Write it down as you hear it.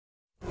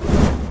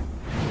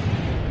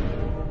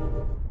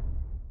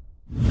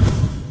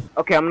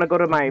Okay, I'm gonna go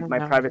to my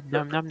private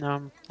Num server.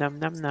 num num num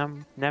num num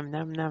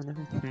num num num num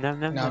num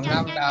num Nom num.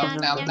 nom nom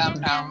nom nom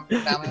nom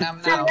nom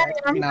nom nom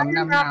nom nom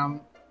nom nom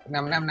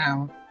nom nom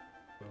nom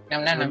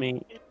Let nom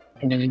me.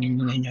 Can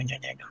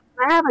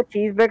I have a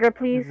cheeseburger,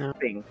 please? No.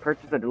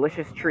 Purchase a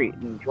delicious treat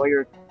and enjoy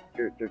your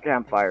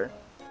campfire.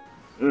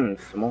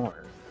 S'mores.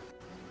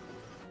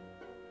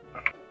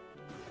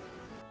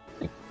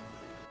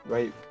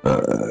 Wait.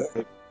 What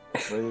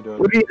are you doing?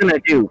 What are you gonna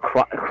do?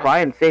 Cry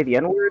and say the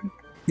N-word?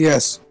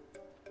 Yes.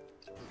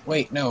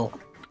 Wait, no.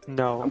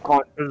 No. I'm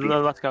calling.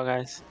 Let's go,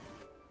 guys.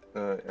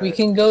 We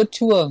can go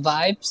to a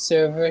vibe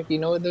server. You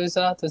know what those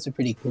are? Those are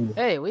pretty cool.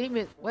 Hey, wait,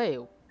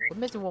 we're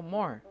missing one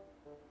more.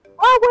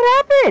 Oh,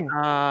 what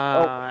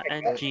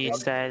happened? NG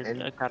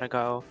said I gotta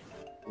go.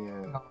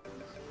 Yeah.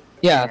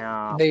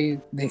 Yeah,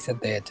 they said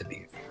they had to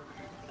leave.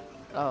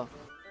 Oh.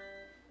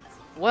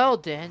 Well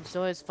then,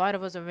 so it's 5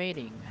 of us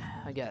remaining,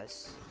 I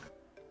guess.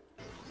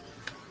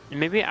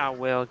 Maybe I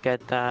will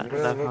get that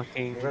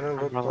fucking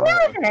umbrella.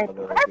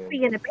 Let's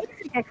begin a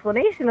basic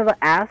explanation of the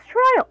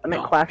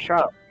class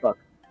trial. Fuck.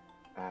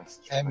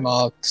 Hey,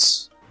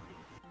 Mox.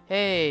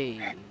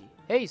 Hey,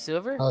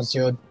 Silver. How's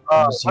your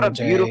What a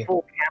day?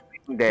 beautiful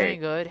camping day. Doing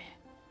good.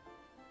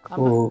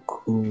 Cool.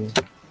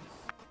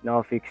 Now,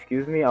 if you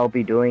excuse me, I'll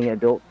be doing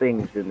adult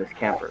things in this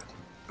camper.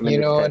 You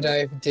know what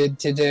I did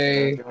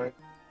today?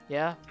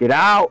 Yeah. Get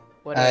out!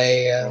 What?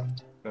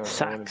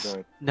 Sucks.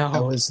 I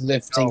No. was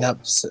lifting up.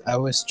 I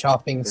was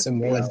chopping some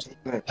wood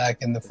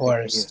back in the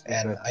forest,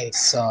 and I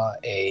saw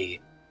I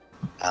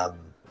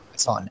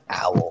saw an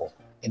owl.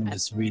 It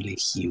was really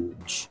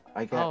huge.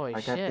 Holy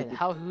shit!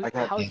 How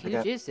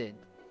huge is it?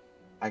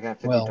 I got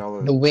 $50.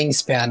 Well, the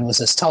wingspan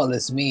was as tall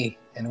as me,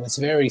 and it was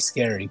very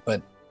scary,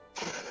 but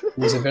it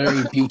was a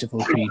very beautiful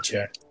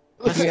creature.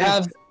 If you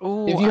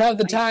have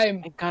the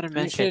time,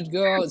 you should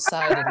go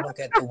outside and look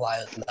at the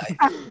wildlife.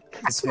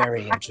 It's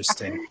very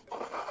interesting.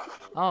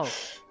 Oh,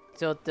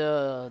 so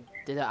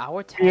did the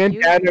owl tag Me and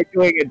you? Dad are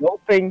doing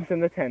adult things in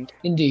the tent.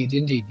 Indeed,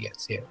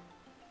 yes, yeah.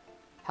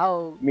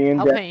 How Me and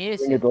how Dad many are is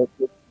doing it? adult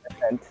things in the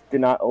tent. Do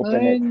not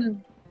open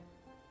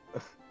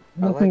it.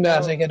 Looking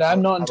at it,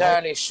 I'm not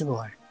entirely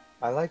sure.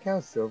 I like how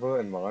Silver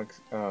and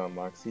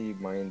Moxie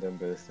mind their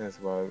business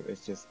while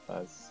it's just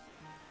us.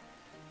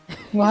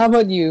 Well, how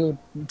about you,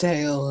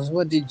 Tails?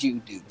 What did you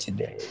do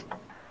today?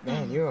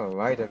 Man, you are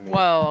right at me.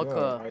 Well, You are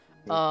okay. right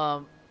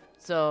at me.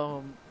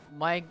 So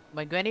my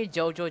granny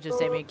Jojo just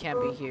said me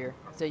can't be here.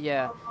 So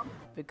yeah,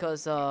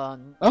 because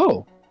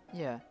Oh.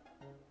 yeah.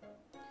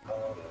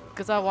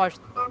 Because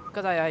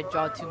I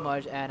draw too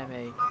much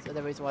anime, so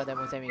the reason why that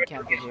was saying me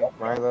can't be here.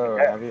 Milo,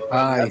 have you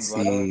I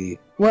see.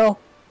 Well,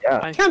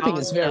 Yeah. camping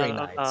is very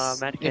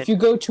nice. If you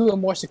go to a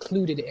more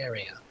secluded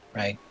area,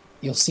 right,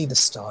 you'll see the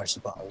stars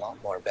a lot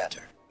more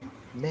better.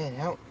 Man,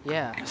 how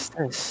Yeah. What's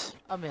this?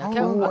 I mean, How I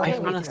can't. long- I I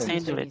can't found wait a to see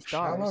sandwich. these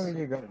how long stars. are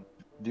you gonna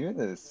do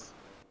this?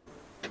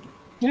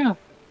 Yeah,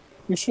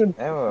 you should.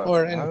 Emma,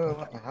 Or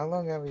how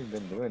long have you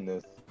been doing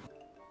this?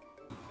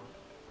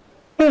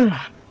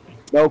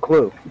 No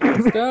clue.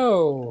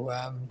 So,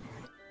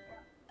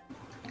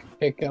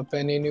 pick up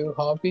any new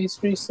hobbies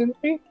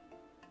recently?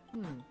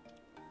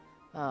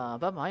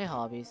 About my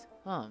hobbies.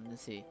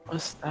 Let's see.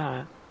 What's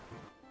that?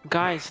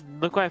 Guys,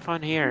 look what I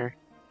found here.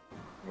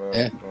 Well,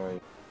 Eh.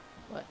 right.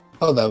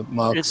 Hold up,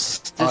 Mox.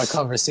 It's Our this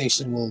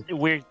conversation will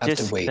weird have to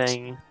disc wait.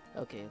 thing.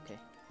 Okay.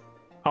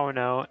 Oh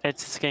no,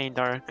 it's getting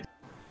dark.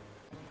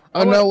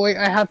 Oh no, wait,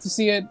 I have to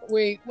see it.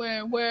 Wait,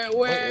 where?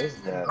 What is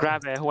that?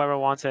 Grab it, whoever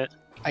wants it.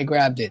 I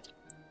grabbed it.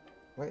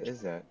 What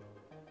is that?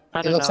 I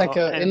It don't looks know. like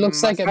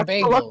a That's the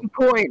bagel. lucky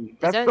coin.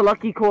 That's that- the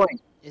lucky coin.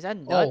 Is that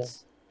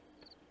nuts?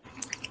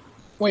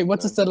 Wait, what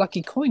does the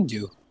lucky coin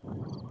do?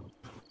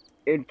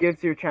 It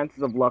gives you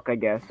chances of luck, I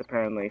guess.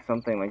 Apparently,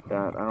 something like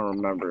that. I don't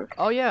remember.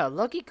 Oh yeah,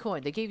 lucky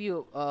coin. They give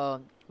you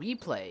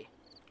replay.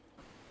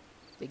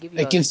 They give you.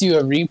 It gives you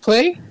a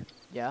replay?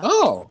 Yeah.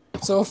 Oh,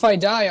 so if I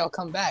die, I'll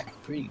come back.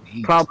 Pretty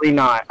neat. Probably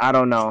not. I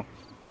don't know.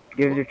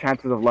 Gives you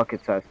chances of luck.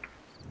 It says.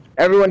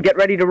 Everyone, get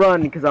ready to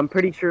run, because I'm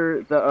pretty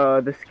sure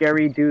the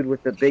scary dude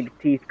with the big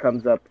teeth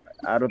comes up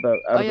out of the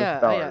Oh yeah,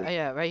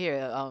 stars. right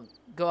here.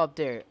 Go up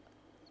there.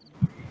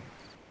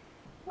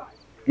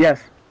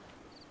 Yes.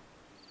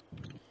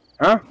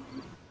 Huh?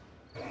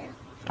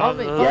 Follow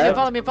me, Yeah.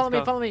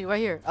 follow me, right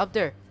here, up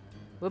there.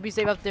 We'll be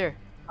safe up there.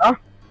 Huh?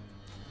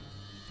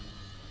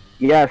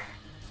 Yes.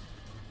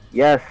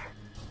 Yes.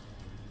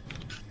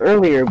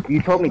 Earlier,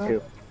 you told me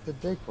to. The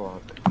big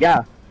block.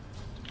 Yeah.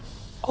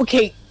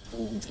 Okay,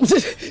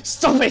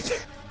 stop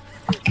it.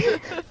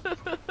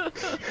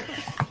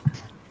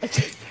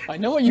 I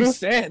know what you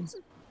said.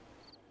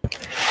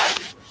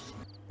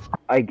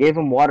 I gave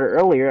him water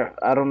earlier.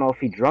 I don't know if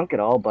he drunk it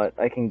all, but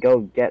I can go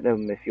get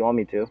him if you want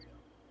me to.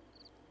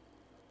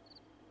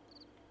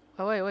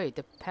 Oh wait,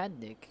 the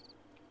panic.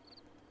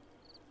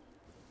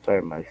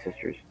 Sorry, my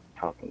sister's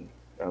talking.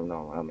 Oh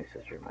no, not my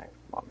sister, my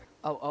mom.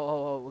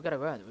 Oh, we gotta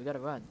run. We gotta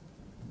run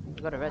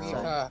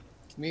side.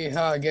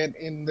 Miha, get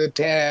in the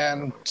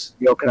tent.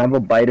 Yo, can I have a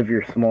bite of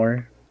your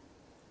s'more?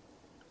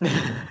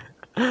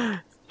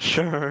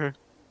 Sure.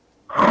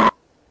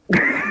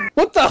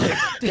 What the?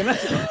 Can I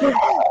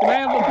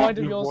have a bite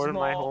of You your wore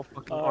small? my whole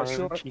fucking arm,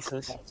 Sure.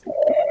 Jesus.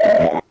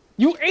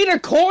 You ate a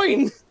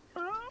coin.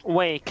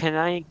 Wait, can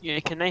I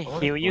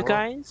heal you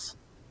guys?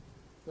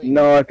 Wait,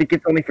 No, I think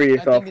it's only for I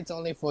yourself. think it's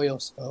only for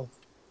yourself.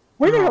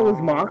 Where the hell is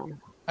Mock? Oh,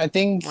 I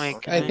think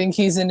Wait, can I think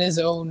he's in his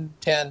own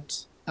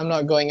tent. I'm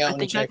not going I out and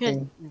think I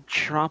checking. can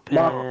drop it.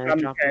 Mock's not in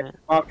the Drop tent. it.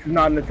 Mock's is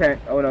not in the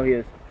tent. Oh no, he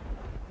is.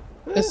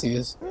 Yes, he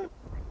is.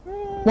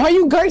 Why are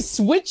you guys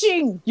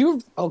switching?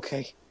 You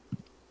okay?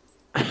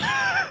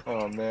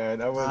 Oh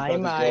man, I was Hi,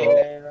 about my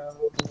to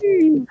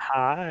love.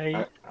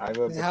 Hi. I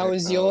will How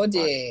was your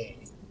day?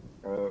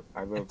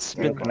 I will It's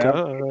been Can I-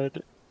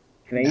 good.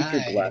 Can I eat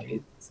your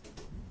glasses?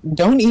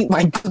 Don't eat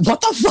my.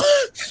 What the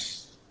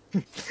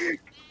fuck?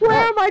 Where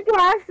are my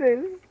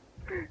glasses?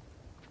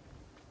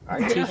 I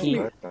Yeah. just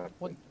let that.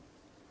 What?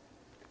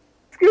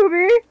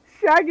 Scooby,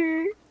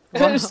 Shaggy.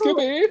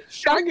 Scooby,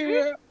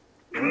 Shaggy.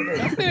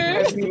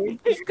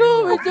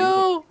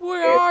 Scooby-Doo,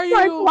 where are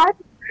My you?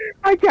 glasses.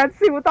 I can't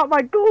see without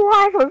my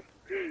glasses.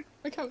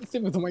 I can't see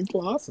with my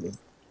glasses.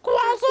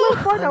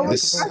 Let's find out The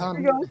what's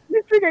sun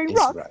Mr. Game is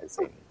Rock.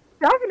 rising.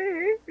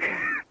 Daphne.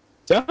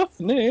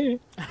 Daphne.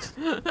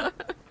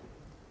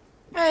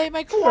 Hey,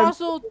 my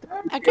croissant!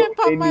 I can't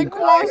pop my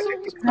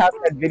croissant! I have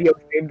that video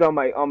saved on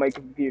my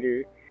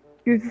computer.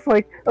 He was just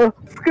like, oh,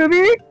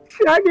 Scooby,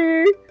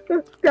 Shaggy,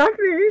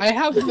 Daphne. I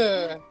have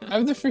the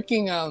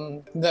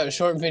freaking the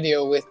short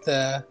video with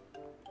the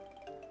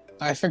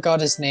I forgot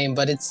his name,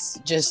 but it's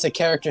just a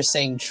character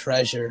saying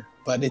treasure,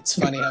 but it's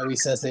funny how he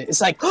says it.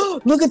 It's like,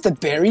 oh, look at the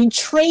buried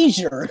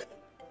treasure.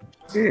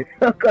 Can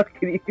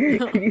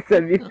you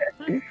send me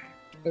that?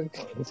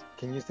 Okay.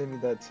 Can you send me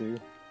that too?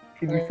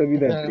 Can you send me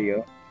that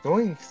video?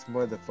 Doinks,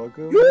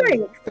 motherfucker.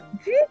 Doing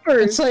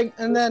jeepers. It's like,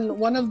 and then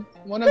one of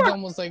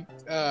them was like,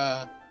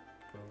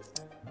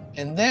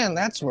 and then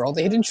that's where all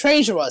the hidden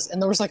treasure was,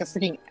 and there was like a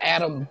freaking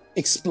atom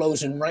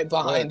explosion right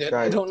behind it.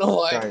 Guys, I don't know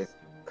why. Guys,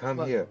 come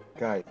What? here.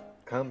 Guys,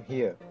 come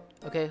here.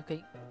 Okay,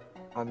 okay.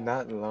 I'm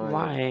not lying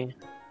Why?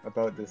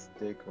 about this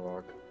stick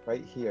rock.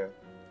 Right here.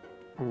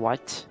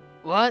 What?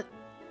 What?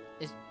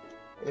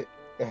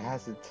 It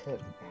has a tip.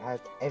 It has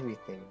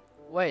everything.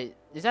 Wait,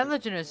 is that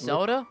Legend of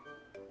Zelda?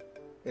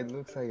 It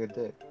looks like a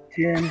dick.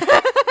 Tim.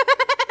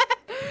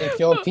 If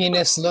your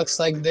penis looks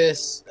like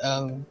this,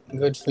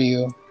 good for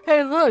you.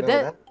 Hey, look, No,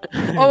 that.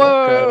 that-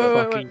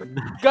 Oh, wait.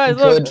 Guys,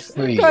 look. Good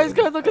for you. Guys,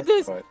 look at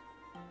this. But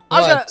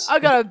I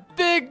got a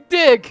big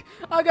dick.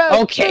 I got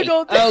a Okay, big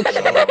old dick.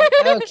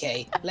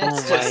 okay.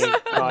 Let's Oh just. my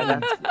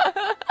god,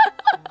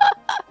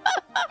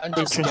 I'm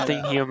that's just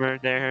interesting gonna- humor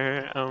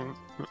there,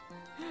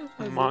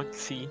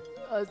 Moxie.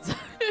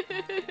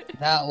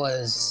 That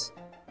was,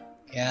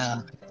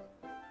 yeah.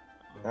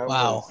 that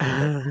Wow.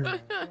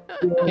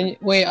 was-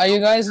 Wait, are you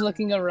guys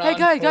looking around? Hey,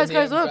 guys, for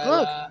guys, the look,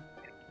 umbrella?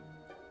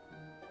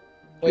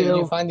 Wait, did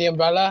you find the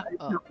umbrella?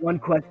 One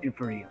question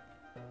for you.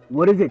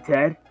 What is it,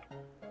 Ted?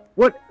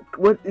 What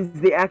is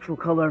the actual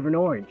color of an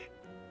orange?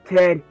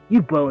 Ted,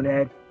 you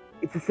bonehead.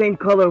 It's the same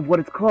color of what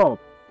it's called.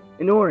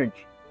 An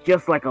orange.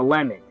 Just like a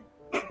lemon.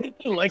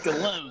 Like a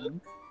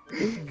lemon.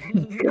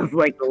 Just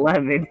like a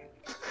lemon.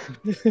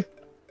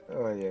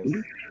 Oh yes.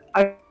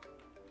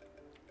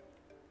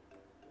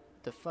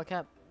 The fuck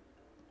happened?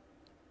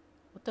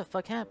 What the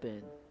fuck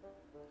happened?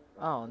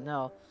 Oh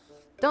no!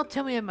 Don't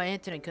tell me my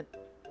internet could.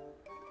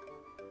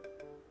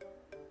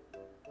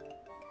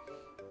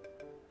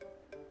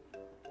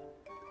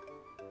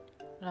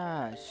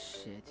 Ah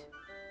shit!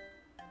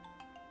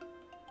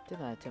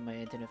 Did I tell my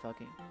internet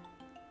fucking?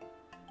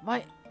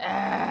 My